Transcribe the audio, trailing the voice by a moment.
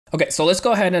Okay, so let's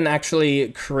go ahead and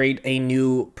actually create a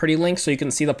new pretty link so you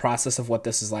can see the process of what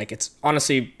this is like. It's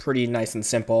honestly pretty nice and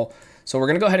simple. So we're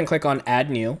gonna go ahead and click on add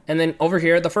new. And then over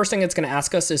here, the first thing it's gonna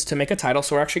ask us is to make a title.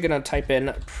 So we're actually gonna type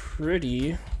in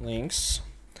pretty links.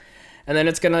 And then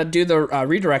it's gonna do the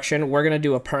redirection. We're gonna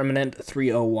do a permanent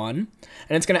 301.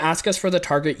 And it's gonna ask us for the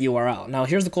target URL. Now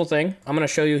here's the cool thing. I'm gonna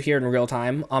show you here in real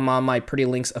time. I'm on my Pretty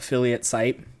Links affiliate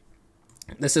site.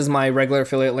 This is my regular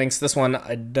affiliate links. This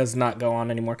one does not go on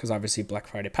anymore because obviously Black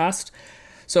Friday passed.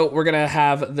 So we're gonna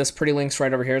have this Pretty Links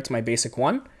right over here. It's my basic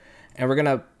one. And we're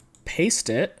gonna paste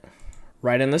it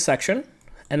right in this section.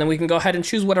 And then we can go ahead and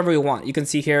choose whatever we want. You can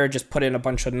see here, just put in a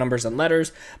bunch of numbers and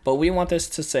letters, but we want this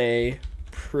to say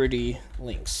Pretty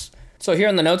Links. So here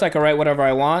in the notes, I can write whatever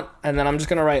I want, and then I'm just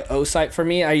gonna write O site for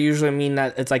me. I usually mean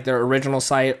that it's like their original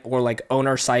site or like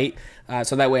owner site.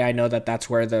 So that way I know that that's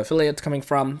where the affiliate's coming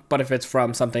from. But if it's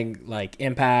from something like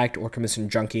Impact or Commission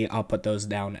Junkie, I'll put those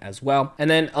down as well. And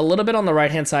then a little bit on the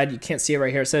right-hand side, you can't see it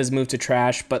right here. It says move to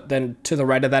trash, but then to the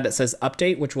right of that, it says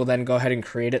update, which will then go ahead and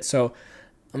create it. So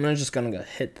I'm just gonna go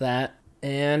hit that.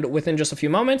 And within just a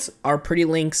few moments, our Pretty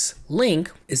Links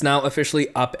link is now officially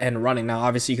up and running. Now,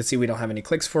 obviously you can see we don't have any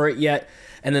clicks for it yet.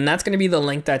 And then that's gonna be the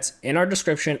link that's in our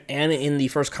description and in the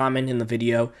first comment in the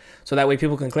video. So that way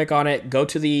people can click on it, go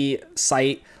to the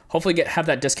site, hopefully have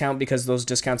that discount because those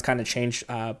discounts kind of change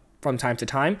from time to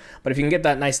time. But if you can get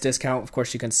that nice discount, of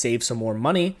course you can save some more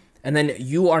money. And then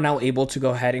you are now able to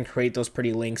go ahead and create those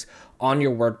pretty links on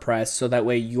your WordPress so that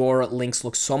way your links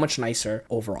look so much nicer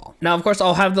overall. Now, of course,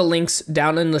 I'll have the links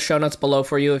down in the show notes below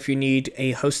for you if you need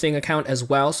a hosting account as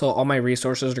well. So all my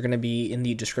resources are going to be in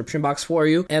the description box for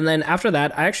you. And then after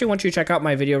that, I actually want you to check out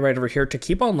my video right over here to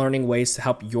keep on learning ways to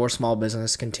help your small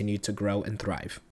business continue to grow and thrive.